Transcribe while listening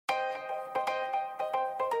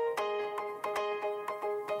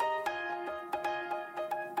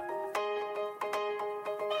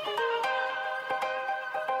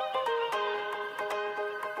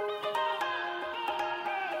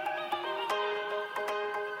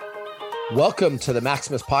Welcome to the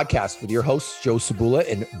Maximus podcast with your hosts, Joe Sabula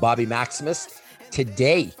and Bobby Maximus.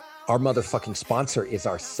 Today, our motherfucking sponsor is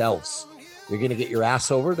ourselves. You're going to get your ass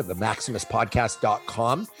over to the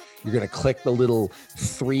maximuspodcast.com. You're going to click the little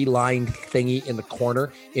 3-line thingy in the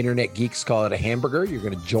corner. Internet geeks call it a hamburger. You're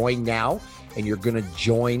going to join now, and you're going to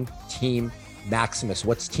join Team Maximus.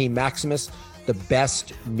 What's Team Maximus? The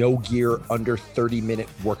best no gear under 30-minute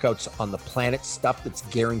workouts on the planet, stuff that's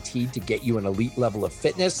guaranteed to get you an elite level of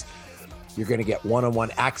fitness. You're going to get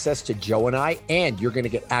one-on-one access to Joe and I, and you're going to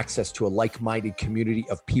get access to a like-minded community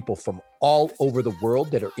of people from all over the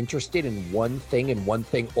world that are interested in one thing and one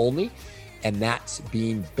thing only, and that's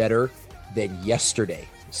being better than yesterday.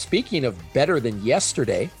 Speaking of better than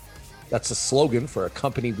yesterday, that's a slogan for a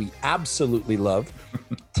company we absolutely love,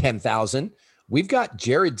 10,000. We've got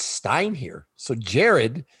Jared Stein here. So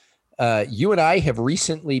Jared, you and I have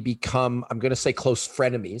recently become, I'm going to say close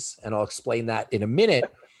frenemies, and I'll explain that in a minute.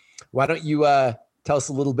 Why don't you tell us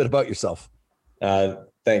a little bit about yourself?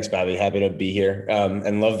 Thanks, Bobby. Happy to be here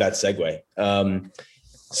and love that segue.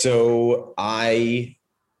 So I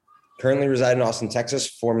currently reside in Austin, Texas,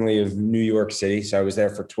 formerly of New York City. So I was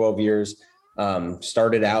there for 12 years,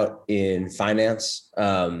 started out in finance.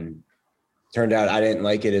 Turned out I didn't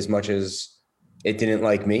like it as much as it didn't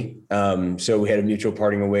like me. So we had a mutual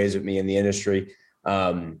parting of ways with me in the industry.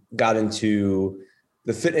 Got into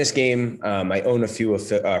the fitness game. I own a few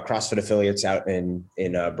CrossFit affiliates out in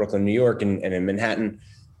Brooklyn, New York, and in Manhattan.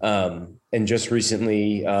 And just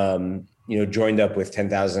recently, joined up with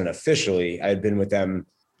 10,000 officially. I had been with them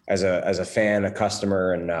as a fan, a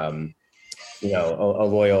customer, and a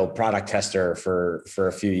loyal product tester for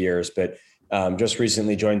a few years. But just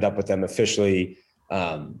recently joined up with them officially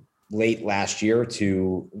late last year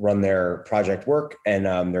to run their project work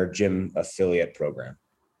and their gym affiliate program.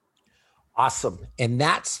 Awesome. And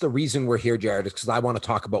that's the reason we're here, Jared, is because I want to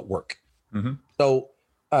talk about work. Mm-hmm. So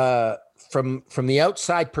from the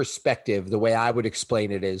outside perspective, the way I would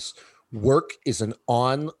explain it is work is an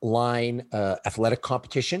online athletic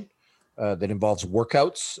competition that involves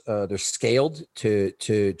workouts. They're scaled to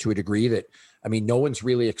a degree that, I mean, no one's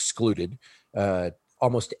really excluded.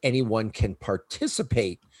 Almost anyone can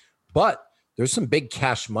participate, but there's some big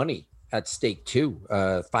cash money at stake too.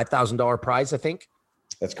 $5,000 prize, I think.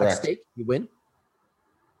 That's correct. At stake, you win.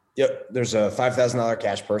 Yep. There's a $5,000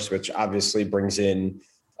 cash purse, which obviously brings in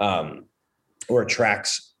or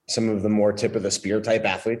attracts some of the more tip of the spear type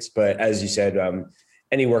athletes. But as you said,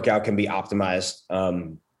 any workout can be optimized,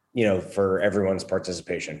 for everyone's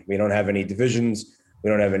participation. We don't have any divisions.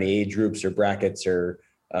 We don't have any age groups or brackets or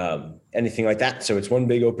anything like that. So it's one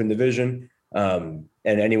big open division, and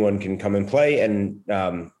anyone can come and play. And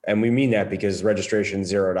we mean that because registration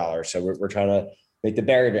is $0. So we're trying to make the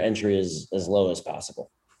barrier to entry as low as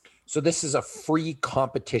possible. So this is a free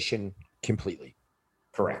competition completely.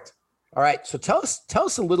 Correct. All right. So tell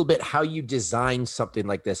us a little bit how you design something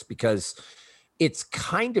like this, because it's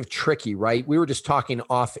kind of tricky, right? We were just talking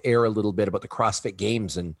off air a little bit about the CrossFit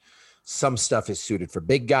Games, and some stuff is suited for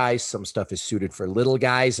big guys. Some stuff is suited for little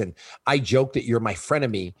guys. And I joke that you're my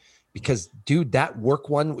frenemy because, dude, that work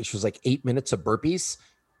one, which was like 8 minutes of burpees,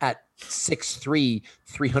 at 6'3",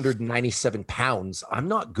 397 pounds, I'm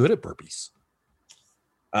not good at burpees.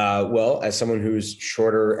 Well, as someone who's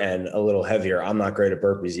shorter and a little heavier, I'm not great at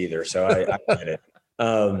burpees either. So I get it.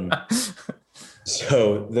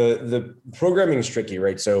 So the programming is tricky,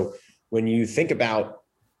 right? So when you think about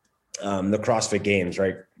the CrossFit Games,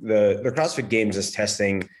 right? The CrossFit Games is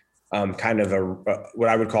testing kind of what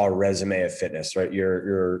I would call a resume of fitness, right?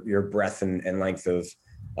 Your breadth and length of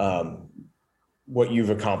what you've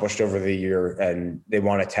accomplished over the year, and they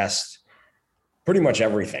want to test pretty much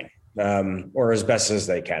everything, or as best as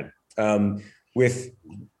they can. With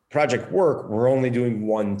project work, we're only doing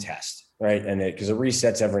one test, right? And because it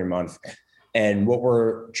resets every month. And what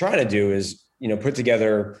we're trying to do is, put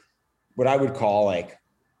together what I would call like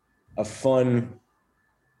a fun,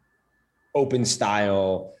 open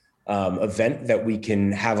style event that we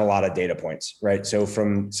can have a lot of data points, right? So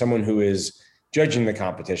from someone who is judging the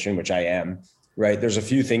competition, which I am, right? There's a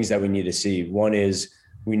few things that we need to see. One is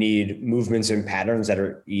we need movements and patterns that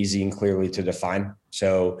are easy and clearly to define.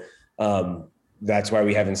 So that's why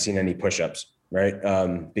we haven't seen any push-ups, right?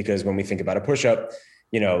 Because when we think about a push-up,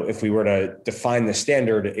 if we were to define the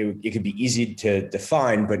standard, it could be easy to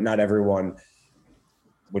define, but not everyone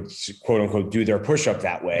would quote unquote do their push-up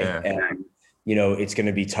that way. Yeah. And, it's going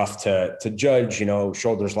to be tough to judge,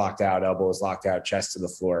 shoulders locked out, elbows locked out, chest to the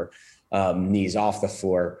floor, knees off the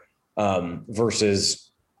floor.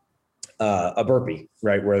 Versus a burpee,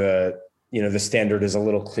 right? Where the standard is a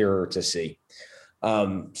little clearer to see.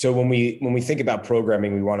 So when we think about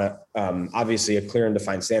programming, we want to obviously a clear and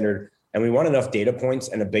defined standard, and we want enough data points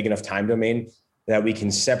and a big enough time domain that we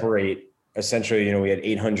can separate. Essentially, we had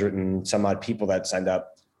 800 and some odd people that signed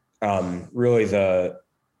up. Really, the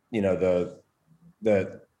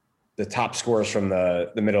top scores from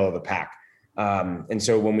the middle of the pack. And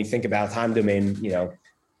so when we think about time domain,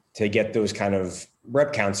 to get those kind of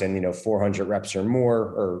rep counts in, 400 reps or more,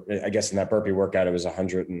 or I guess in that burpee workout, it was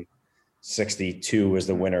 162 was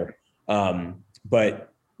the winner. But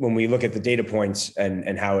when we look at the data points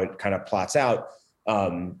and how it kind of plots out,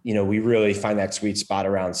 we really find that sweet spot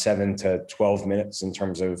around 7 to 12 minutes in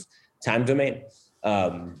terms of time domain.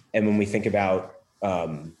 And when we think about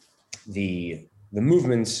the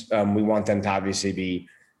movements, we want them to obviously be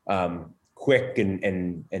quick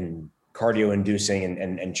and cardio inducing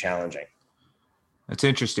and challenging. That's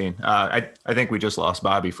interesting. I think we just lost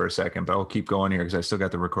Bobby for a second, but I'll keep going here because I still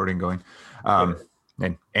got the recording going.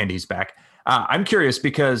 And he's back. I'm curious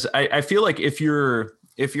because I feel like if you're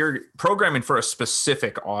programming for a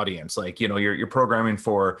specific audience, like, you're programming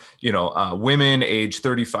for, women age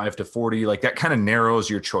 35 to 40, like that kind of narrows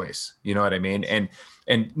your choice. You know what I mean?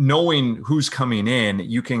 And knowing who's coming in,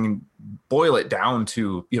 you can boil it down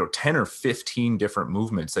to, 10 or 15 different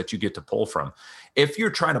movements that you get to pull from. If you're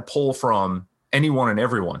trying to pull from anyone and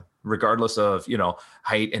everyone, regardless of,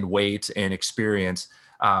 height and weight and experience,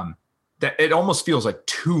 that it almost feels like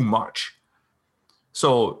too much.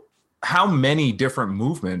 So how many different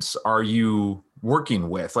movements are you working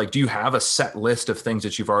with? Like, do you have a set list of things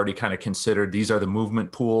that you've already kind of considered? These are the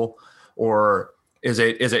movement pool, or is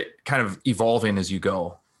it kind of evolving as you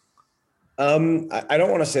go? I don't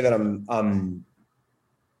want to say that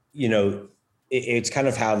it's kind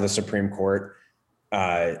of how the Supreme Court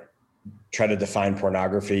tried to define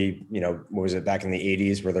pornography. What was it back in the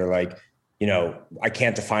 80s where they're like, I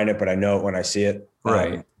can't define it, but I know it when I see it.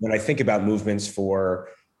 Right. When I think about movements for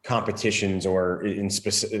competitions or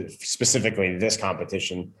specifically this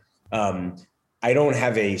competition, I don't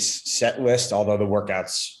have a set list, although the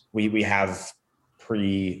workouts we have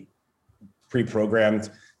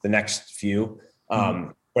pre-programmed the next few.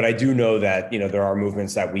 But I do know that, there are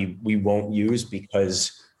movements that we won't use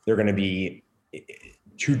because they're going to be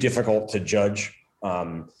too difficult to judge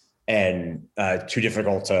and too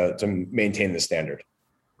difficult to maintain the standard.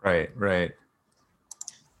 Right.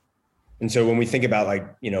 And so when we think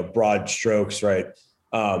about broad strokes, right,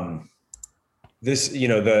 this,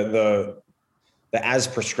 the as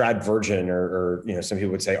prescribed version or some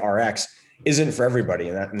people would say RX isn't for everybody.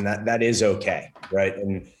 And that is okay. Right.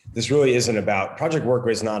 And this really isn't about Project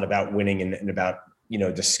Workway is not about winning and about,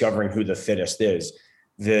 discovering who the fittest is.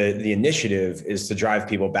 The initiative is to drive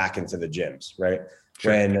people back into the gyms. Right.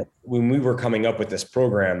 Sure. When we were coming up with this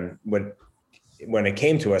program, when it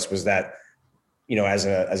came to us was that, as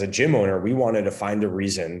a gym owner, we wanted to find a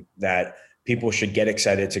reason that people should get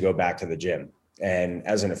excited to go back to the gym. And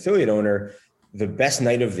as an affiliate owner, the best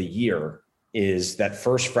night of the year is that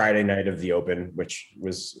first Friday night of the Open, which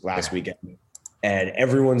was last weekend. And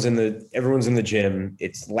everyone's in the gym.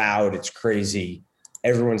 It's loud. It's crazy.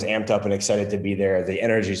 Everyone's amped up and excited to be there. The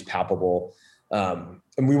energy is palpable. And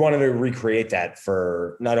we wanted to recreate that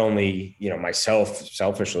for not only, myself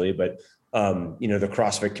selfishly, but the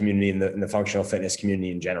CrossFit community and the functional fitness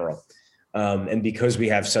community in general. And because we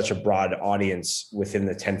have such a broad audience within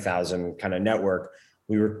the 10,000 kind of network,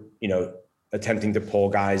 we were, attempting to pull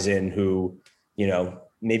guys in who,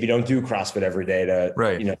 maybe don't do CrossFit every day to,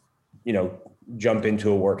 right. Jump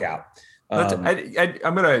into a workout.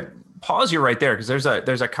 I'm going to pause you right there because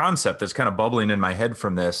there's a concept that's kind of bubbling in my head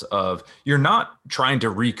from this of you're not trying to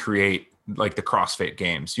recreate like the CrossFit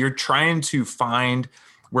games. You're trying to find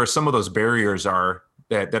where some of those barriers are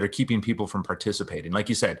that are keeping people from participating. Like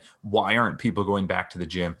you said, why aren't people going back to the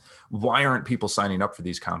gym? Why aren't people signing up for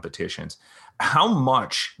these competitions? How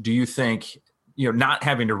much do you think, not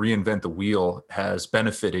having to reinvent the wheel has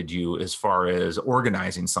benefited you as far as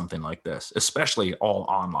organizing something like this, especially all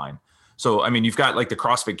online? So, I mean, you've got like the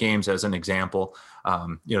CrossFit Games as an example.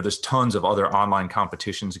 There's tons of other online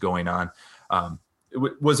competitions going on.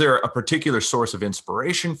 Was there a particular source of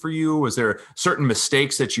inspiration for you? Was there certain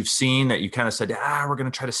mistakes that you've seen that you kind of said, we're going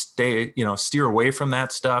to try to steer away from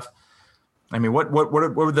that stuff? I mean, what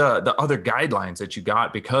were the other guidelines that you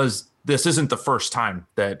got? Because this isn't the first time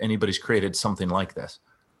that anybody's created something like this.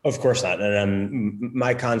 Of course not. And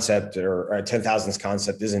my concept or 10,000's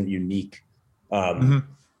concept isn't unique in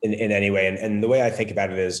any way. And the way I think about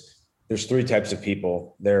it is there's three types of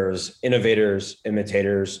people. There's innovators,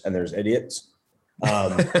 imitators, and there's idiots.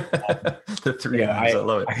 The three. I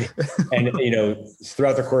love it. And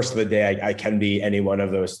throughout the course of the day, I can be any one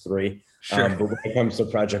of those three. Sure. But when it comes to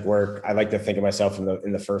project work, I like to think of myself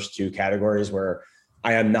in the first two categories where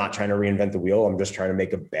I am not trying to reinvent the wheel. I'm just trying to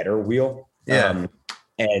make a better wheel. Yeah.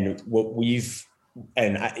 And what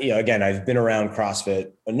again, I've been around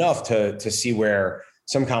CrossFit enough to see where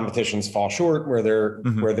some competitions fall short, where their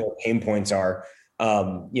pain points are.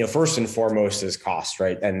 First and foremost is cost,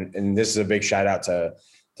 right? And this is a big shout out to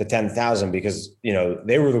 10,000 because,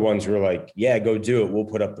 they were the ones who were like, yeah, go do it. We'll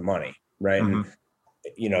put up the money. Right. And,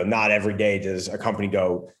 not every day does a company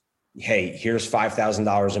go, hey, here's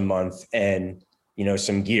 $5,000 a month and,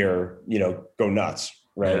 some gear, go nuts.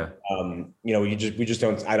 Right. Yeah. We just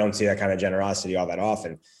don't, I don't see that kind of generosity all that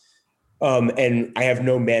often. And I have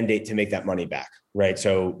no mandate to make that money back. Right.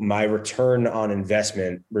 So my return on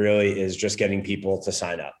investment really is just getting people to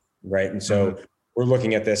sign up. Right. And so we're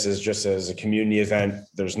looking at this as a community event.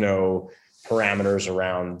 There's no parameters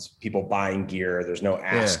around people buying gear. There's no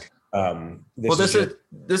ask.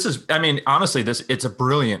 This is, I mean, honestly, it's a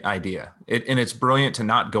brilliant idea. And it's brilliant to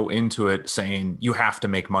not go into it saying you have to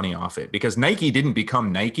make money off it, because Nike didn't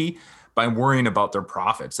become Nike by worrying about their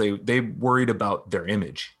profits. They worried about their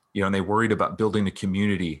image, and they worried about building a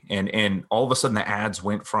community. And all of a sudden the ads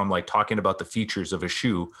went from like talking about the features of a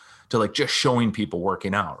shoe to like just showing people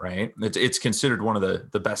working out, right? It's considered one of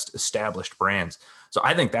the best established brands. So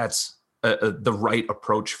I think that's the right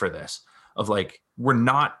approach for this. Of like, you're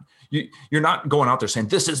not going out there saying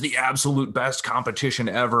this is the absolute best competition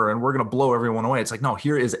ever and we're going to blow everyone away. It's like, no,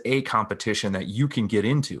 here is a competition that you can get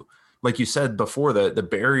into. Like you said before, the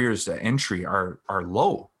barriers to entry are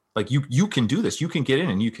low. Like you can do this, you can get in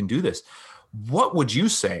and you can do this. What would you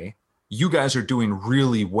say you guys are doing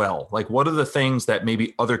really well? Like, what are the things that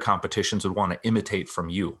maybe other competitions would want to imitate from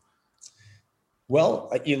you? Well,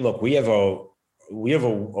 look, we have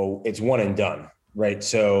it's one and done, right?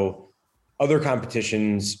 So other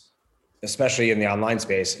competitions, especially in the online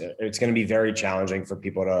space, it's going to be very challenging for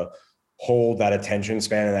people to hold that attention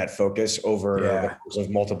span and that focus over the course of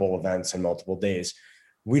multiple events and multiple days.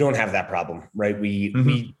 We don't have that problem, right?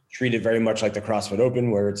 We treat it very much like the CrossFit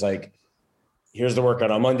Open, where it's like, here's the workout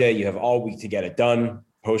on Monday. You have all week to get it done.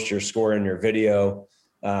 Post your score in your video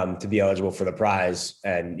to be eligible for the prize,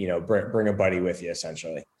 and bring a buddy with you,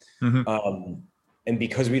 essentially. And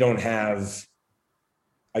because we don't have,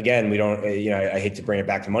 again, we don't, I hate to bring it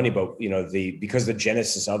back to money, but because the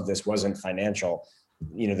genesis of this wasn't financial,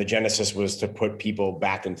 the genesis was to put people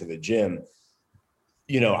back into the gym.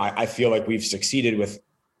 I feel like we've succeeded with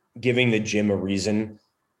giving the gym a reason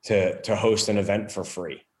to host an event for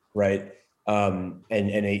free. Right. And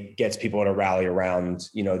it gets people to rally around,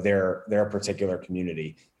 their particular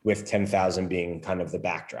community, with 10,000 being kind of the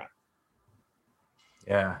backdrop.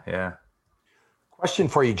 Yeah. Yeah. Question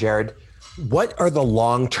for you, Jared. What are the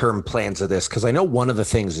long-term plans of this? Because I know one of the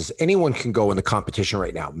things is anyone can go in the competition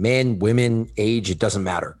right now, men, women, age, it doesn't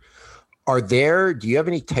matter. Do you have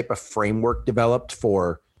any type of framework developed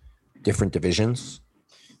for different divisions,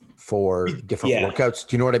 for different workouts?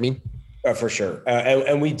 Do you know what I mean? For sure.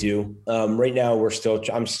 And we do. Right now,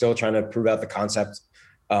 I'm still trying to prove out the concept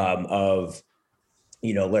of,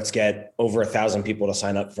 let's get over 1,000 people to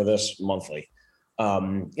sign up for this monthly.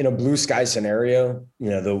 In a blue sky scenario,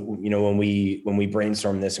 when we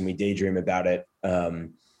brainstorm this and we daydream about it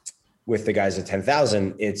with the guys at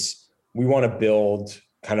 10,000, we want to build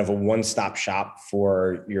kind of a one-stop shop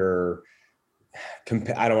for your,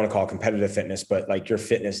 I don't want to call it competitive fitness, but like your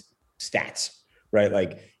fitness stats, right?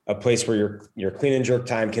 Like a place where your clean and jerk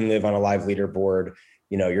time can live on a live leaderboard,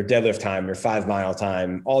 your deadlift time, your 5 mile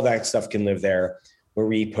time, all that stuff can live there, where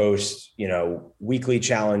we post, weekly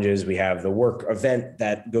challenges. We have the work event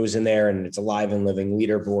that goes in there, and it's a live and living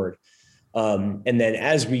leaderboard. And then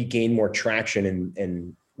as we gain more traction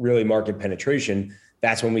and really market penetration,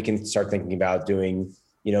 that's when we can start thinking about doing,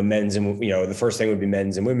 men's and, the first thing would be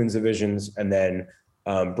men's and women's divisions, and then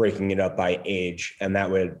breaking it up by age. And that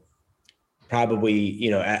would probably,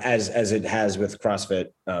 as it has with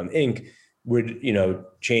CrossFit Inc., would,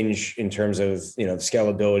 change in terms of, the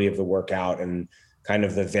scalability of the workout and kind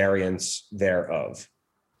of the variance thereof.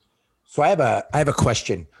 So I have a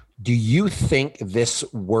question. Do you think this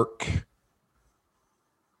work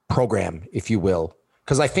program, if you will,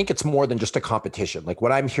 because I think it's more than just a competition. Like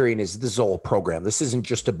what I'm hearing is this is all a program. This isn't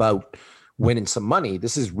just about winning some money.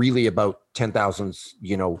 This is really about 10,000's,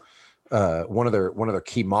 one of their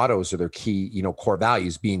key mottos or their key, core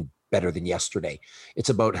values being better than yesterday. It's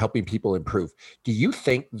about helping people improve. Do you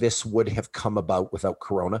think this would have come about without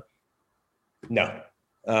Corona? No,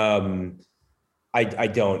 I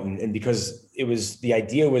don't. And because the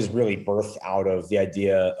idea was really birthed out of the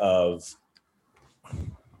idea of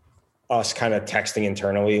us kind of texting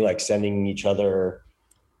internally, like sending each other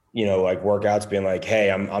like workouts being like,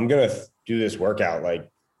 hey, I'm going to do this workout. Like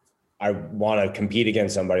I want to compete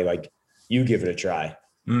against somebody, like you give it a try.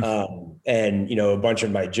 And, a bunch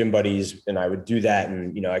of my gym buddies and I would do that.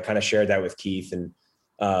 And, I kind of shared that with Keith,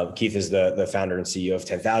 and Keith is the founder and CEO of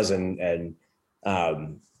 10,000. And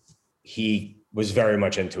he was very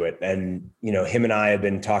much into it. And, him and I had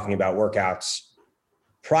been talking about workouts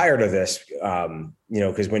prior to this,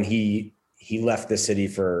 cause when he left the city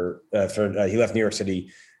he left New York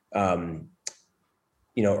City,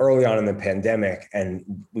 early on in the pandemic,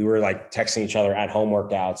 and we were like texting each other at home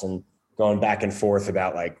workouts and going back and forth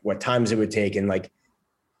about like what times it would take. And like,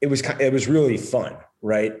 it was really fun.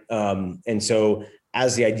 Right. And so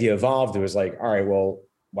as the idea evolved, it was like, all right, well,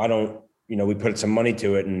 why don't, we put some money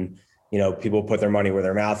to it, and, people put their money where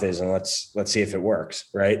their mouth is, and let's see if it works.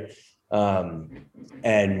 Right.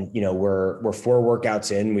 And, we're 4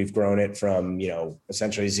 workouts in, we've grown it from,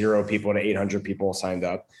 essentially 0 people to 800 people signed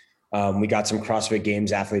up. We got some CrossFit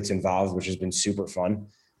Games athletes involved, which has been super fun.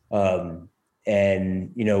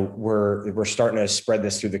 And, we're starting to spread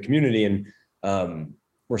this through the community, and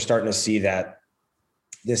we're starting to see that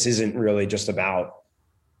this isn't really just about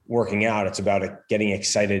working out. It's about getting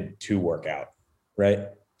excited to work out. Right.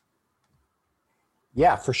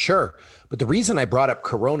 Yeah, for sure. But the reason I brought up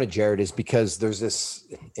Corona, Jared, is because there's this,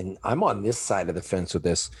 and I'm on this side of the fence with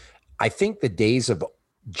this. I think the days of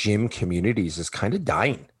gym communities is kind of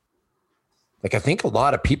dying. Like, I think a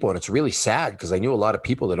lot of people, and it's really sad because I knew a lot of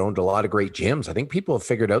people that owned a lot of great gyms. I think people have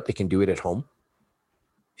figured out they can do it at home.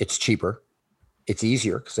 It's cheaper. It's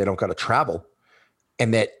easier because they don't got to travel.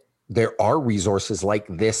 And that there are resources like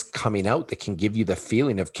this coming out that can give you the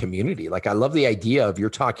feeling of community. Like, I love the idea of, you're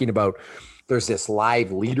talking about, there's this live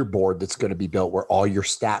leaderboard that's going to be built where all your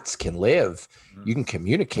stats can live. You can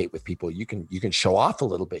communicate with people. You can show off a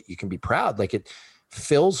little bit. You can be proud. Like, it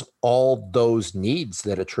fills all those needs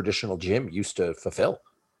that a traditional gym used to fulfill.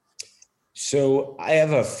 So I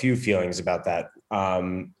have a few feelings about that.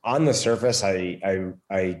 On the surface,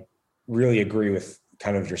 I really agree with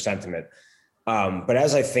kind of your sentiment. But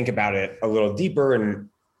as I think about it a little deeper, and,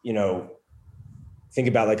 think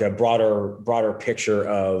about like a broader picture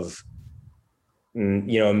of,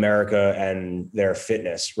 America and their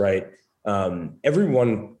fitness, right?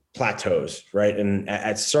 Everyone plateaus, right? And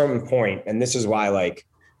at some point, and this is why, like,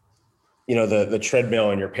 the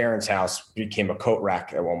treadmill in your parents' house became a coat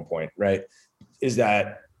rack at one point, right? Is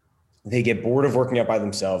that they get bored of working out by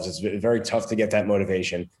themselves. It's very tough to get that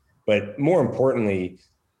motivation. But more importantly,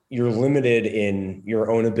 you're limited in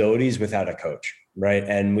your own abilities without a coach, right?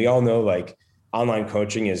 And we all know, like, online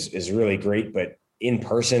coaching is really great, but in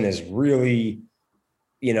person is really,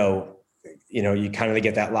 you kind of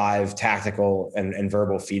get that live tactical and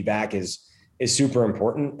verbal feedback is super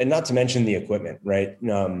important. And not to mention the equipment, right?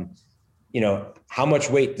 How much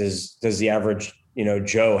weight does the average,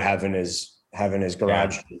 Joe have in his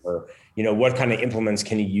garage? Yeah. Or, what kind of implements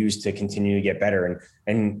can he use to continue to get better?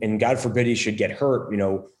 And God forbid he should get hurt.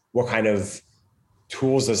 What kind of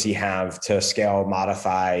tools does he have to scale,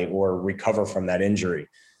 modify, or recover from that injury?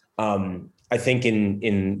 I think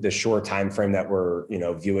in the short time frame that we're,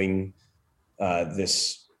 viewing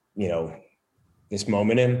this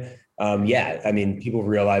moment in, I mean, people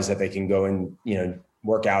realize that they can go and,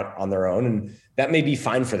 work out on their own, and that may be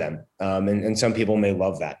fine for them. And some people may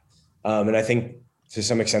love that. And I think to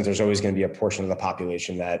some extent, there's always going to be a portion of the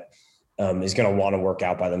population that is going to want to work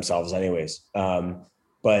out by themselves anyways.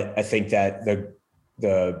 But I think that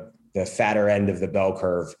the fatter end of the bell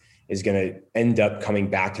curve is going to end up coming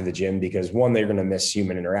back to the gym because, 1, they're going to miss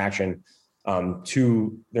human interaction.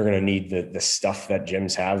 2, they're going to need the stuff that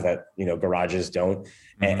gyms have that, garages don't.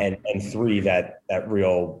 Mm-hmm. And 3, that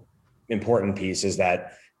real important piece is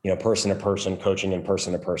that, person to person coaching and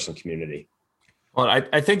person to person community. Well,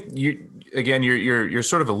 I think you're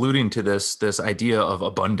sort of alluding to this idea of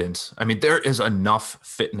abundance. I mean, there is enough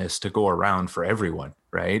fitness to go around for everyone,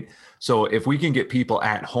 right? So if we can get people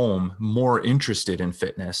at home more interested in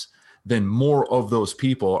fitness, then more of those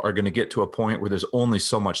people are going to get to a point where there's only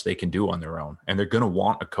so much they can do on their own. And they're going to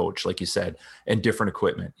want a coach, like you said, and different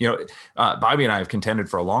equipment. Bobby and I have contended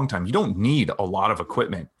for a long time. You don't need a lot of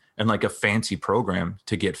equipment and like a fancy program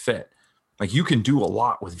to get fit. Like, you can do a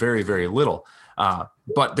lot with very, very little.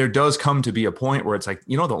 But there does come to be a point where it's like,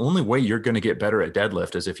 the only way you're going to get better at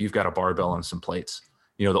deadlift is if you've got a barbell and some plates.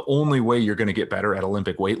 The only way you're going to get better at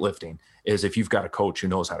Olympic weightlifting is if you've got a coach who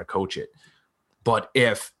knows how to coach it. But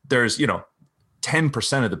if there's,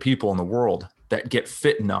 10% of the people in the world that get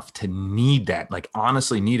fit enough to need that, like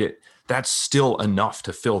honestly need it, that's still enough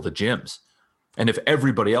to fill the gyms. And if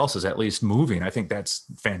everybody else is at least moving, I think that's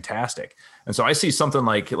fantastic. And so I see something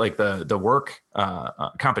like the work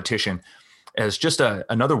competition as just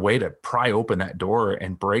another way to pry open that door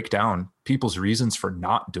and break down people's reasons for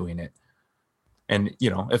not doing it. And, you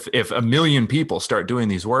know, if 1 million people start doing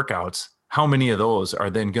these workouts, how many of those are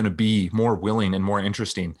then going to be more willing and more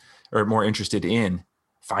interesting or more interested in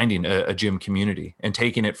finding a gym community and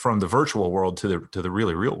taking it from the virtual world to the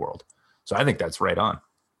really real world? So I think that's right on.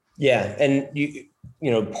 Yeah. And you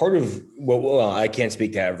know, part of well, I can't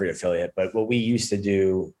speak to every affiliate, but what we used to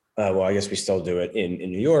do, well, I guess we still do it in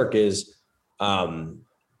New York is,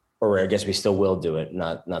 or I guess we still will do it,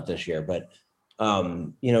 not this year, but,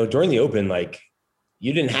 you know, during the open, like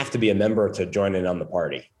you didn't have to be a member to join in on the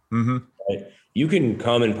party. Mm-hmm. Right? You can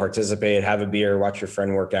come and participate, have a beer, watch your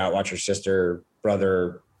friend work out, watch your sister,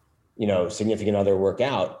 brother, you know, significant other work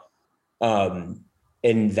out.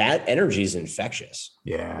 And that energy is infectious.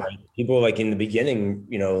 Yeah. Right? People like in the beginning,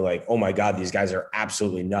 you know, like, oh my God, these guys are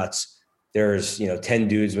absolutely nuts. There's, you know, 10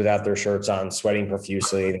 dudes without their shirts on, sweating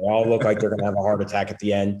profusely. They all look like they're going to have a heart attack at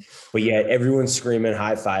the end, but yet everyone's screaming,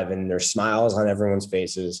 high-fiving, there's smiles on everyone's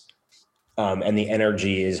faces. And the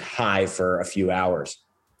energy is high for a few hours.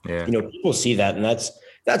 Yeah. You know, people see that, and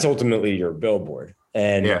that's ultimately your billboard.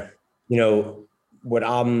 And, yeah. you know, what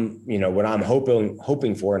I'm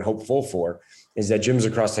hoping for and hopeful for is that gyms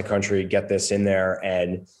across the country get this in there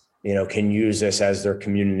and, you know, can use this as their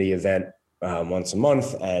community event once a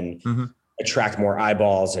month and attract more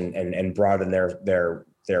eyeballs and broaden their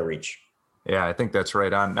reach. Yeah, I think that's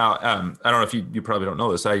right on. Now, I don't know if you probably don't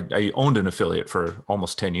know this. I owned an affiliate for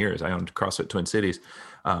almost 10 years. I owned CrossFit Twin Cities.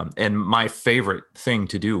 And my favorite thing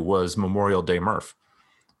to do was Memorial Day Murph,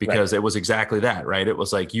 because it was exactly that, right? It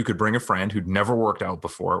was like you could bring a friend who'd never worked out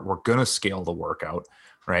before. We're going to scale the workout,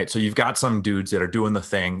 right? So you've got some dudes that are doing the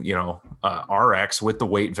thing, you know, RX with the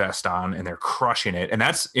weight vest on, and they're crushing it. And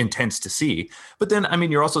that's intense to see. But then, I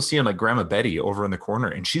mean, you're also seeing like Grandma Betty over in the corner,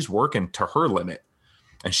 and she's working to her limit.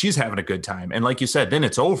 And she's having a good time. And like you said, then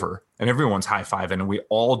it's over and everyone's high-fiving, and we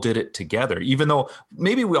all did it together, even though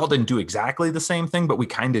maybe we all didn't do exactly the same thing, but we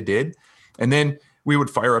kind of did. And then we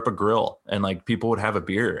would fire up a grill and like people would have a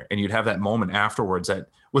beer, and you'd have that moment afterwards that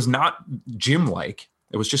was not gym-like.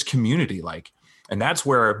 It was just community-like. And that's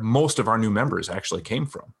where most of our new members actually came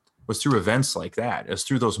from, was through events like that. It was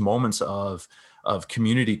through those moments of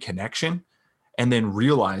community connection, and then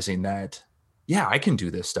realizing that, yeah, I can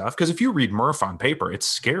do this stuff. Because if you read Murph on paper, it's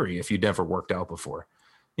scary if you'd never worked out before.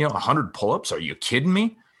 You know, 100 pull-ups, are you kidding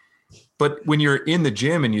me? But when you're in the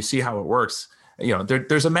gym and you see how it works, you know,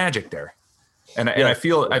 there's a magic there. And I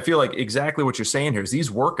feel like exactly what you're saying here is these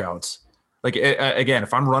workouts, like, again,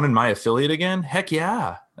 if I'm running my affiliate again, heck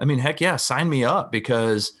yeah. I mean, heck yeah, sign me up,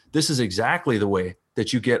 because this is exactly the way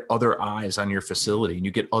that you get other eyes on your facility, and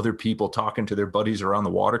you get other people talking to their buddies around the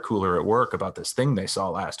water cooler at work about this thing they saw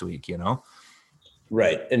last week, you know?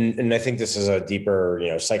 Right. And I think this is a deeper, you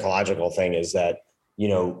know, psychological thing, is that, you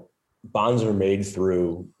know, bonds are made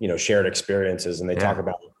through, you know, shared experiences. And they talk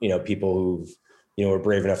about, you know, people who've, you know, were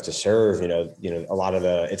brave enough to serve, you know, a lot of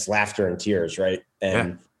it's laughter and tears. Right.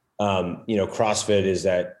 And, you know, CrossFit is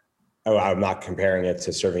that, I'm not comparing it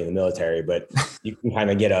to serving in the military, but you can kind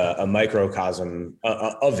of get a microcosm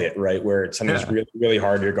of it, right? Where it's something that's really, really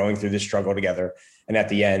hard. You're going through this struggle together. And at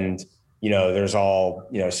the end, you know, there's all,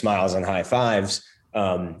 you know, smiles and high fives.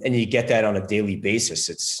 And you get that on a daily basis.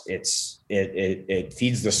 It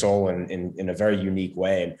feeds the soul in a very unique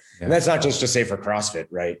way. And that's not just to say for CrossFit,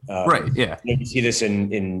 right? Right. Yeah. You see this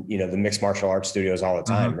in, you know, the mixed martial arts studios all the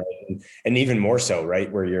time, right? And even more so,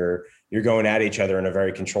 right? Where you're going at each other in a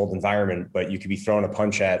very controlled environment, but you could be throwing a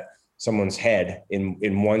punch at someone's head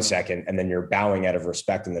in 1 second, and then you're bowing out of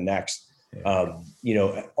respect in the next. You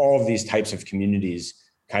know, all of these types of communities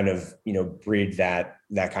kind of, you know, breed that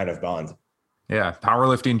kind of bond. Yeah.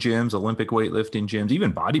 Powerlifting gyms, Olympic weightlifting gyms,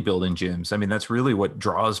 even bodybuilding gyms. I mean, that's really what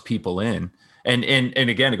draws people in. And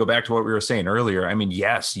again, to go back to what we were saying earlier, I mean,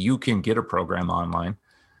 yes, you can get a program online,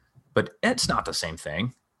 but it's not the same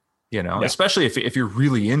thing, you know, especially if you're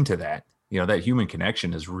really into that, you know, that human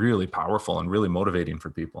connection is really powerful and really motivating for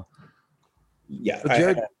people. Yeah. Well,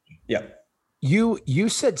 Jared, you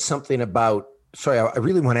said something about, sorry, I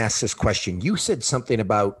really want to ask this question. You said something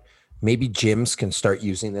about maybe gyms can start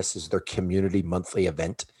using this as their community monthly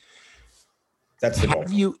event. That's the goal.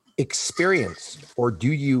 Have you experienced, or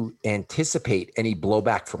do you anticipate any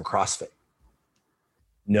blowback from CrossFit?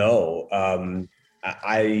 No.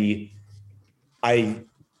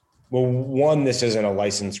 Well, one, this isn't a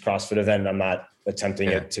licensed CrossFit event. I'm not attempting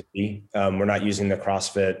it to be. We're not using the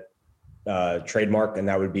CrossFit trademark, and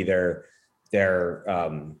that would be their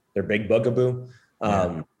big bugaboo.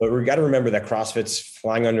 But we got to remember that CrossFit's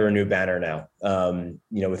flying under a new banner now,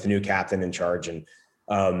 with a new captain in charge. And,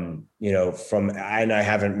 and I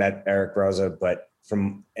haven't met Eric Rosa, but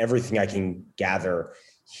from everything I can gather,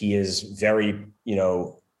 he is very,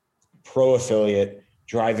 pro affiliate,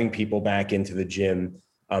 driving people back into the gym,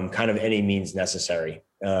 kind of any means necessary.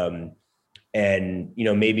 And,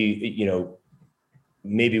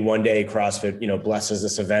 maybe one day CrossFit, blesses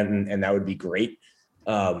this event and that would be great.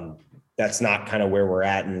 That's not kind of where we're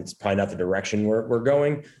at, and it's probably not the direction we're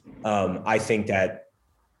going. I think that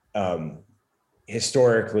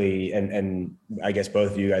historically, and I guess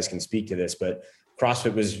both of you guys can speak to this, but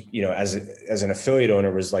CrossFit was, as an affiliate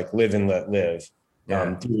owner, was like live and let live. Do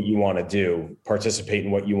what you want to do, participate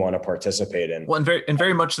in what you want to participate in. Well, and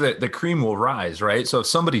very much the cream will rise, right? So if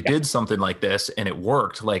somebody did something like this and it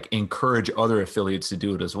worked, like encourage other affiliates to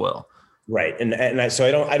do it as well. Right. So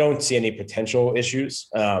I don't see any potential issues.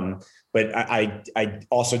 But I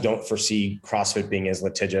also don't foresee CrossFit being as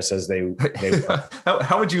litigious as they were.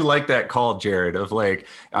 How would you like that call, Jared, of like,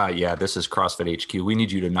 this is CrossFit HQ. We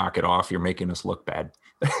need you to knock it off. You're making us look bad.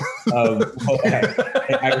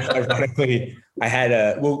 Ironically, I had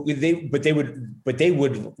they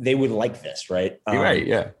would like this, right? Right.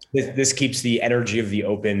 Yeah. This keeps the energy of the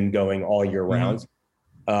open going all year round.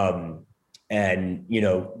 And,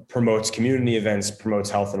 promotes community events, promotes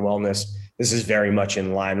health and wellness. This is very much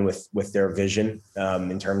in line with their vision,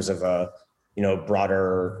 in terms of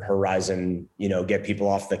broader horizon, get people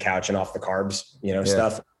off the couch and off the carbs,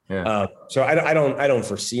 stuff. Yeah. So I don't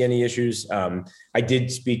foresee any issues. I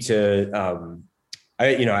did speak to,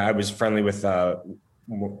 I was friendly with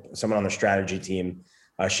someone on the strategy team.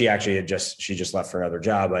 She actually just left for another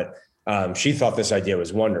job, but she thought this idea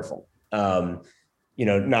was wonderful.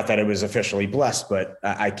 Not that it was officially blessed, but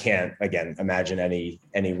I can't, again, imagine any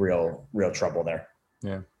real trouble there.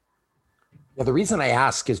 Yeah. Yeah. The reason I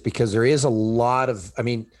ask is because there is a lot of,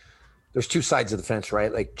 there's two sides of the fence,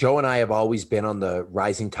 right? Like Joe and I have always been on the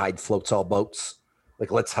rising tide floats all boats.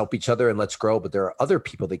 Like, let's help each other and let's grow. But there are other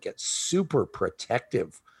people that get super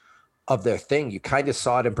protective of their thing. You kind of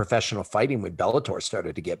saw it in professional fighting when Bellator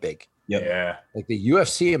started to get big. Yep. Yeah. Like the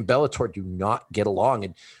UFC and Bellator do not get along.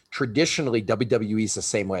 And traditionally WWE is the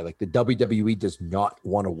same way. Like the WWE does not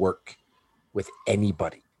want to work with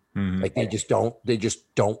anybody. Mm-hmm. Like they just don't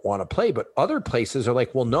want to play. But other places are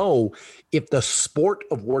like, well, no, if the sport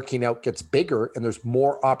of working out gets bigger and there's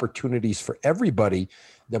more opportunities for everybody,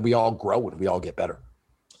 then we all grow and we all get better.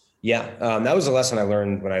 Yeah. That was a lesson I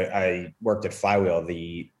learned when I worked at Flywheel.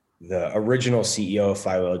 The original CEO of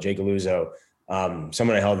Flywheel, Jay Galuzzo,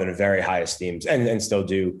 someone I held in a very high esteem and still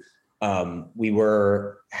do. We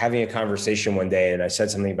were having a conversation one day and I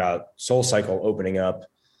said something about SoulCycle opening up,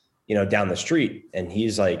 down the street. And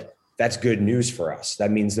he's like, that's good news for us. That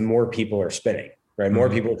means the more people are spinning, right? Mm-hmm. More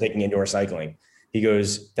people are taking indoor cycling. He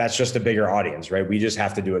goes, that's just a bigger audience, right? We just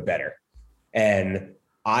have to do it better. And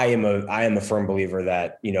I am a firm believer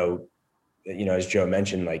that, as Joe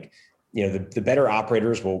mentioned, like, the better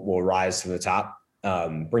operators will rise to the top.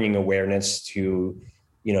 Bringing awareness to,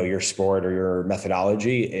 your sport or your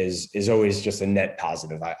methodology is always just a net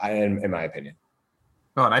positive, in my opinion.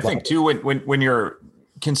 Oh, and I think too, when you're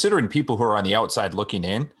considering people who are on the outside looking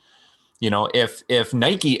in, if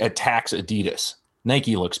Nike attacks Adidas,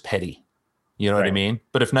 Nike looks petty. You know what I mean?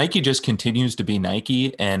 But if Nike just continues to be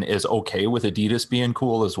Nike and is okay with Adidas being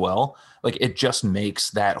cool as well, like it just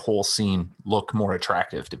makes that whole scene look more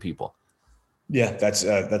attractive to people. Yeah, that's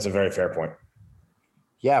a very fair point.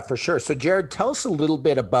 Yeah, for sure. So Jared, tell us a little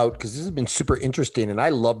bit about, because this has been super interesting and I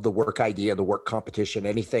love the work idea, the work competition,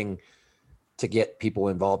 anything to get people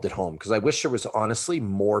involved at home. Because I wish there was honestly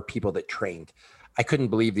more people that trained. I couldn't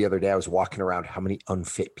believe the other day I was walking around how many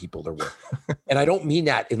unfit people there were. And I don't mean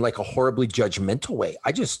that in like a horribly judgmental way.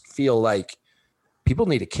 I just feel like people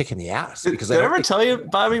need a kick in the ass. Because Did I ever tell you,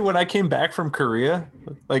 Bobby, when I came back from Korea,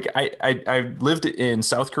 like I lived in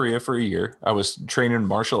South Korea for a year. I was training in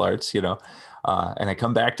martial arts, and I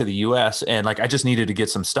come back to the US and like I just needed to get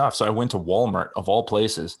some stuff. So I went to Walmart of all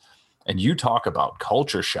places. And you talk about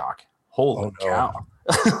culture shock. Holy cow.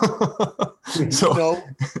 So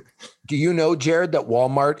do you know, Jared, that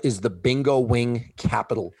Walmart is the bingo wing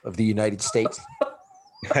capital of the United States?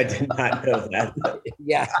 I did not know that.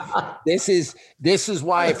 Yeah. This is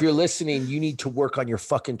why, if you're listening, you need to work on your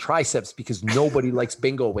fucking triceps because nobody likes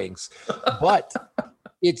bingo wings. But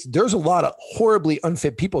there's a lot of horribly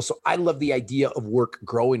unfit people. So I love the idea of work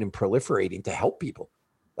growing and proliferating to help people.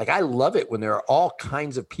 Like, I love it when there are all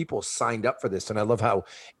kinds of people signed up for this. And I love how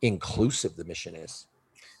inclusive the mission is.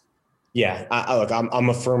 Yeah. Look, I'm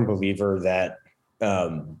a firm believer that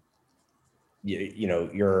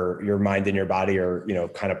your mind and your body are,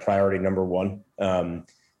 kind of priority number one.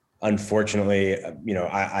 Unfortunately,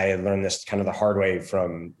 I had learned this kind of the hard way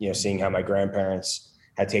from, seeing how my grandparents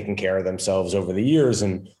had taken care of themselves over the years.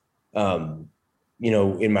 And, in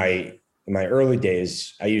my early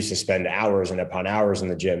days, I used to spend hours and upon hours in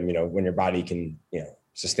the gym, when your body can,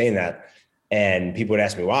 sustain that. And people would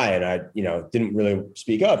ask me why. And I, didn't really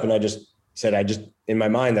speak up. And I just said, in my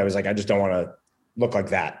mind, I was like, I just don't want to look like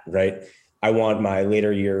that. Right. I want my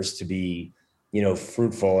later years to be,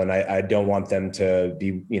 fruitful. And I don't want them to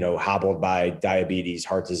be, hobbled by diabetes,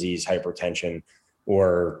 heart disease, hypertension,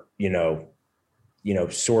 or,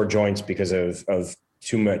 sore joints because of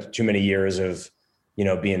too many years of,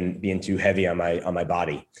 being too heavy on my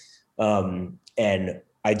body. And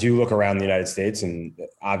I do look around the United States, and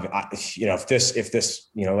if this,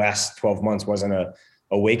 last 12 months wasn't a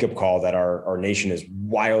wake-up call that our nation is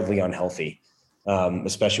wildly unhealthy,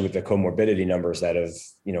 especially with the comorbidity numbers that have,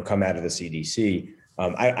 come out of the CDC.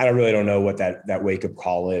 I really don't know what that wake-up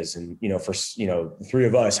call is. And, for, the three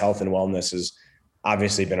of us, health and wellness has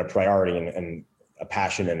obviously been a priority and a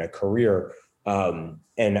passion and a career.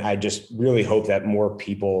 And I just really hope that more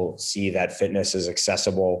people see that fitness is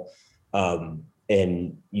accessible.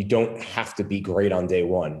 And you don't have to be great on day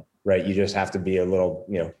one, right? You just have to be a little,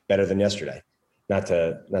 better than yesterday. Not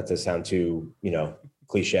to sound too,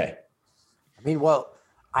 cliche. I mean, well,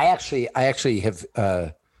 I actually have,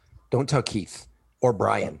 don't tell Keith or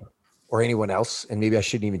Brian or anyone else. And maybe I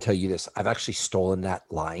shouldn't even tell you this. I've actually stolen that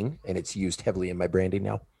line, and it's used heavily in my branding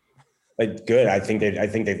now. Like, good. I think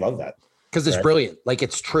they'd love that. Because it's brilliant. Like,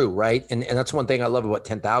 it's true. Right. And that's one thing I love about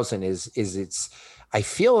 10,000 is I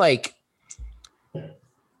feel like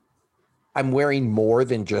I'm wearing more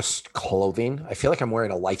than just clothing. I feel like I'm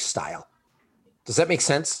wearing a lifestyle. Does that make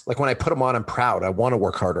sense? Like, when I put them on, I'm proud. I want to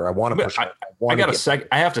work harder. I want to push.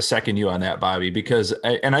 I have to second you on that, Bobby, because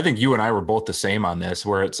I think you and I were both the same on this,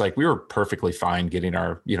 where it's like we were perfectly fine getting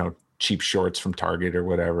our, cheap shorts from Target or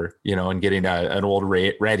whatever, and getting an old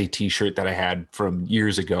ratty t-shirt that I had from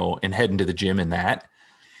years ago and heading to the gym in that.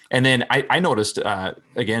 And then I noticed,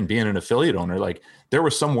 again, being an affiliate owner, like there were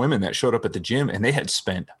some women that showed up at the gym and they had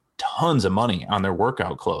spent tons of money on their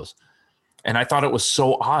workout clothes. And I thought it was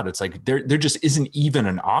so odd. It's like, there just isn't even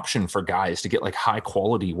an option for guys to get like high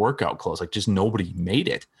quality workout clothes. Like, just nobody made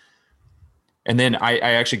it. And then I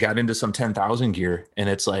actually got into some 10,000 gear, and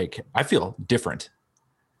it's like, I feel different,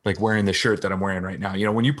 like wearing the shirt that I'm wearing right now.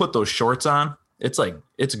 When you put those shorts on, it's like,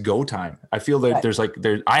 it's go time. I feel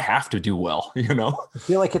that I have to do well, I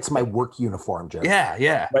feel like it's my work uniform, Jeff. Yeah.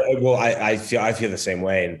 Yeah. Well, I feel the same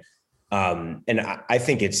way. And I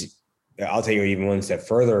think I'll take you even one step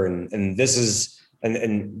further. And this is,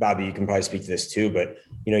 and Bobby, you can probably speak to this too, but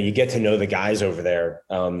you get to know the guys over there,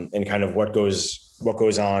 and kind of what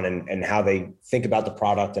goes on and how they think about the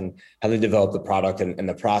product and how they develop the product and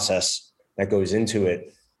the process that goes into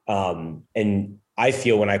it. And I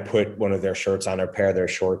feel when I put one of their shirts on, or pair of their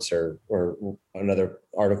shorts, or another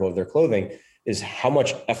article of their clothing, is how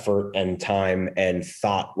much effort and time and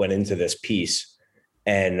thought went into this piece.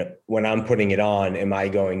 And when I'm putting it on, am I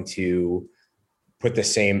going to put the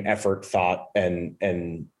same effort, thought,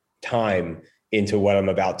 and time into what I'm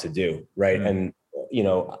about to do? Right. Mm-hmm. And,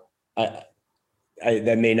 I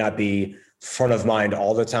that may not be front of mind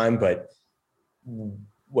all the time, but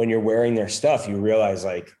when you're wearing their stuff, you realize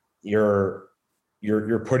like you're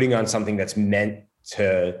putting on something that's meant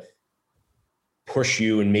to push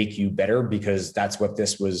you and make you better, because that's what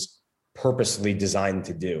this was purposely designed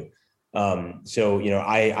to do. So,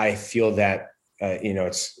 I feel that,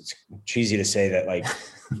 it's cheesy to say that, like,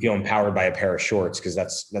 you feel empowered by a pair of shorts, because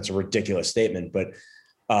that's a ridiculous statement, but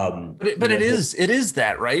it is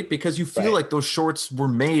that, right? Because you feel like those shorts were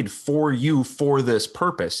made for you for this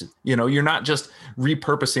purpose. You're not just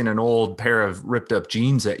repurposing an old pair of ripped up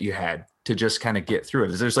jeans that you had to just kind of get through it.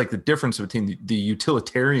 There's like the difference between the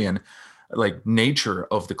utilitarian, like, nature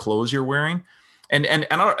of the clothes you're wearing. And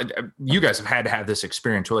you guys have had to have this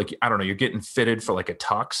experience where, like, I don't know, you're getting fitted for like a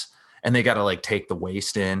tux, and they got to like take the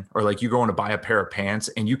waist in, or like you're going to buy a pair of pants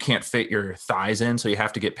and you can't fit your thighs in. So you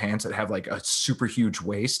have to get pants that have like a super huge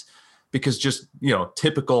waist, because just,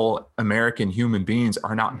 typical American human beings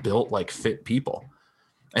are not built like fit people.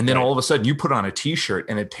 And then all of a sudden you put on a t-shirt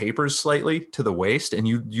and it tapers slightly to the waist, and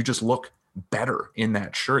you just look better in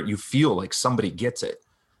that shirt. You feel like somebody gets it.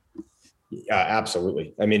 Yeah,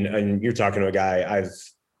 absolutely. I mean, and you're talking to a guy.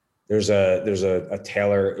 There's a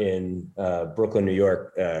tailor in Brooklyn, New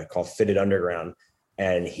York, called Fitted Underground,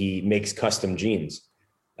 and he makes custom jeans.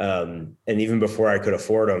 And even before I could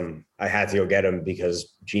afford them, I had to go get them,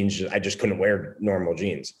 because jeans, I just couldn't wear normal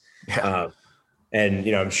jeans. Yeah. And,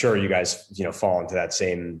 I'm sure you guys, fall into that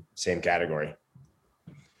same category.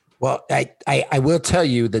 Well, I will tell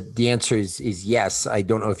you that the answer is yes. I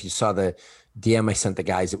don't know if you saw the DM I sent the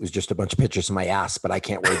guys. It was just a bunch of pictures of my ass, but I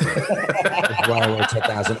can't wait. That's why I weigh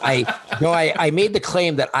 10,000. I made the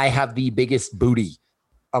claim that I have the biggest booty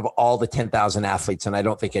of all the 10,000 athletes, and I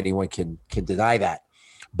don't think anyone can deny that.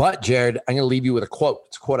 But Jared, I'm going to leave you with a quote.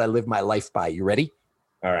 It's a quote I live my life by. You ready?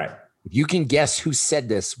 All right. If you can guess who said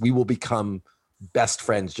this, we will become best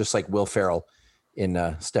friends, just like Will Ferrell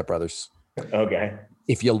in Step Brothers. Okay.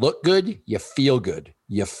 If you look good, you feel good.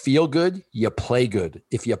 You feel good, you play good.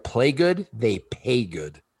 If you play good, they pay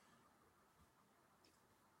good.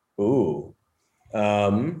 Ooh.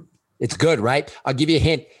 It's good, right? I'll give you a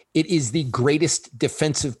hint. It is the greatest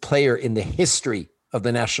defensive player in the history of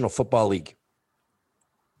the National Football League.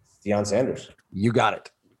 Deion Sanders. You got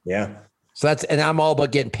it. Yeah. So and I'm all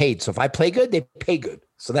about getting paid. So if I play good, they pay good.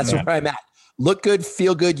 So that's where I'm at. Look good,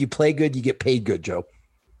 feel good, you play good, you get paid good, Joe.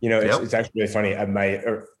 It's actually really funny.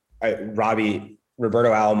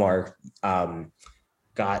 Roberto Alomar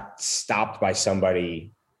got stopped by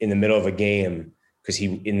somebody in the middle of a game because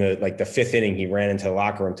in the fifth inning, he ran into the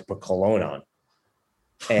locker room to put cologne on.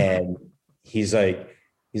 And he's like,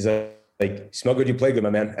 smell good, you play good,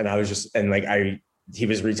 my man. And I was just, he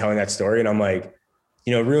was retelling that story. And I'm like,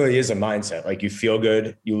 it really is a mindset. Like, you feel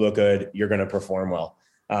good, you look good, you're going to perform well.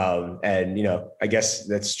 I guess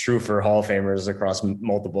that's true for Hall of Famers across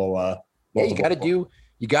multiple. You got to do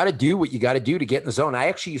what you got to do to get in the zone. I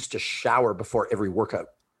actually used to shower before every workout.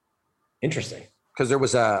 Interesting. Because I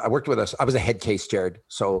was a head case, Jared.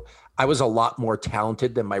 So I was a lot more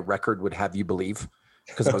talented than my record would have you believe,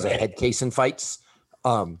 because I was a head case in fights.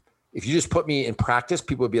 If you just put me in practice,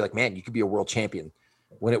 people would be like, man, you could be a world champion.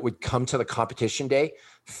 When it would come to the competition day,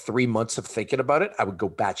 3 months of thinking about it, I would go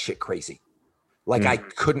batshit crazy. Like I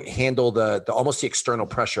couldn't handle the almost the external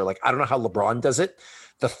pressure. Like, I don't know how LeBron does it.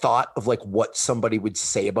 The thought of like what somebody would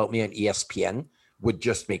say about me on ESPN would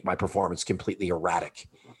just make my performance completely erratic.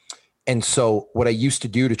 And so what I used to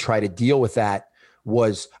do to try to deal with that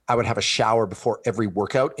was I would have a shower before every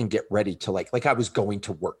workout and get ready to like I was going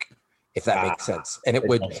to work, if that makes sense. And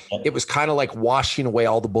it was kind of like washing away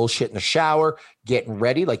all the bullshit in the shower, getting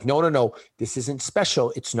ready. Like, no, this isn't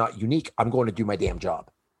special. It's not unique. I'm going to do my damn job.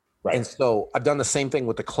 Right. And so I've done the same thing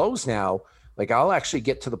with the clothes now. Like, I'll actually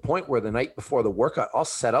get to the point where the night before the workout, I'll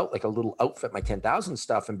set out like a little outfit, my 10,000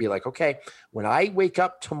 stuff, and be like, okay, when I wake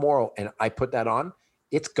up tomorrow and I put that on,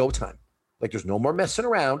 it's go time. Like, there's no more messing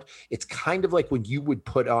around. It's kind of like when you would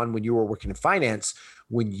put on, when you were working in finance,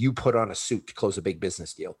 when you put on a suit to close a big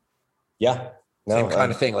business deal. Yeah. Same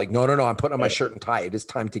kind of thing. Like, no, I'm putting on my shirt and tie. It is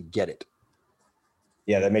time to get it.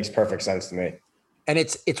 Yeah, that makes perfect sense to me. And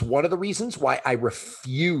it's one of the reasons why I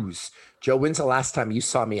refuse. Joe, when's the last time you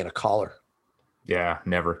saw me in a collar? Yeah,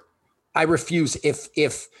 never. I refuse.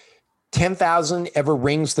 If 10,000 ever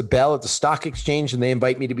rings the bell at the stock exchange and they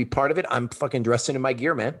invite me to be part of it, I'm fucking dressing in my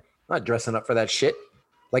gear, man. I'm not dressing up for that shit.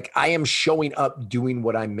 Like, I am showing up doing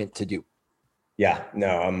what I'm meant to do. Yeah,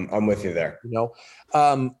 no, I'm with you there.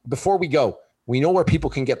 Before we go, we know where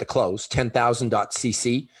people can get the clothes,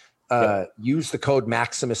 10,000.cc. Use the code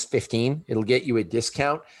Maximus15. It'll get you a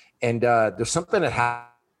discount. And there's something that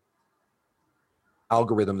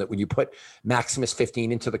algorithm that when you put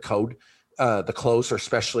Maximus15 into the code, the clothes are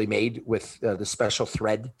specially made with the special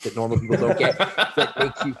thread that normal people don't get that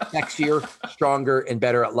makes you sexier, stronger, and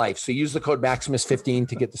better at life. So use the code Maximus15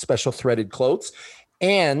 to get the special threaded clothes.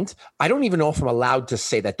 And I don't even know if I'm allowed to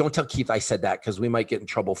say that. Don't tell Keith I said that, because we might get in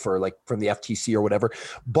trouble for from the FTC or whatever.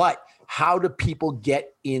 But how do people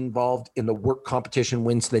get involved in the work competition?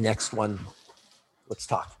 When's the next one? Let's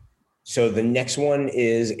talk. So the next one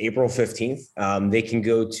is April 15th. They can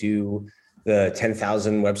go to the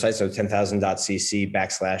 10,000 website, so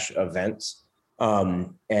 10,000.cc/events.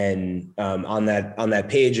 And on that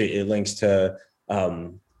page, it links to,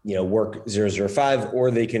 work 005, or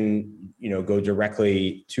they can, go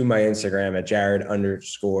directly to my Instagram at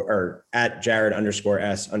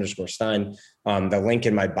Jared_S_Stein. The link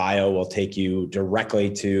in my bio will take you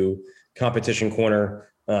directly to Competition Corner,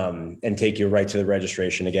 and take you right to the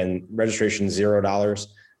registration. Again, registration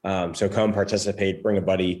 $0. So come participate, bring a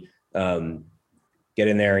buddy, get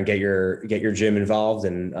in there and get your gym involved,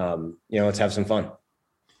 and let's have some fun.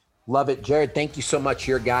 Love it. Jared, thank you so much.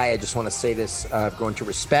 You're a guy. I just want to say this, going to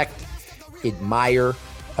respect, admire.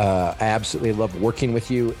 I absolutely love working with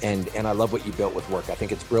you, and I love what you built with work. I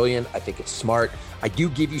think it's brilliant. I think it's smart. I do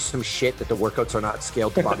give you some shit that the workouts are not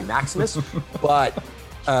scaled to Bobby Maximus, but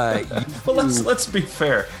let's be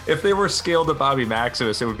fair. If they were scaled to Bobby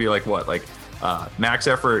Maximus, it would be like what? Like max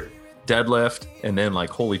effort, deadlift, and then like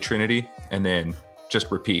Holy Trinity. and then just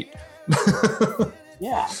repeat.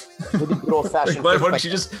 Yeah. Good old fashioned. Why don't you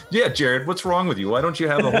just, Jared, what's wrong with you? Why don't you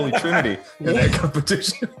have the Holy Trinity in that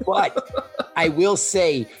competition? But I will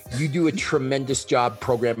say you do a tremendous job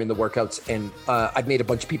programming the workouts, and I've made a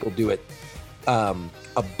bunch of people do it. A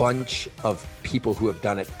bunch of people who have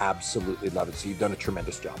done it absolutely love it. So you've done a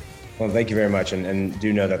tremendous job. Well, thank you very much. And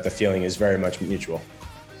do know that the feeling is very much mutual.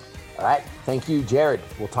 All right. Thank you, Jared.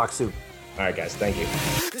 We'll talk soon. All right, guys. Thank you.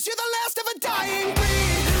 'Cause you're the last of a dying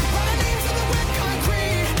breed. Running names on the wet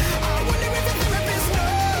concrete. I wonder if the therapist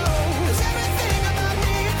knows everything about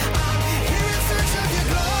me. I'm here in search of your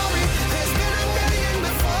glory. There's been a million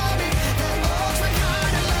before me that all try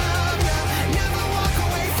kind of love you. Never walk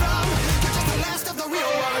away from. You're just the last of the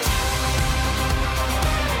real ones.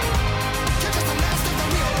 You're just the last of the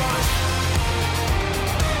real ones.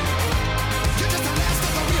 You're just the last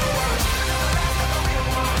of the real ones.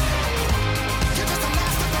 You're just the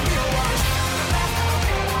last of the real ones.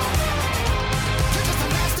 You're just the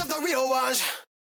last of the real ones.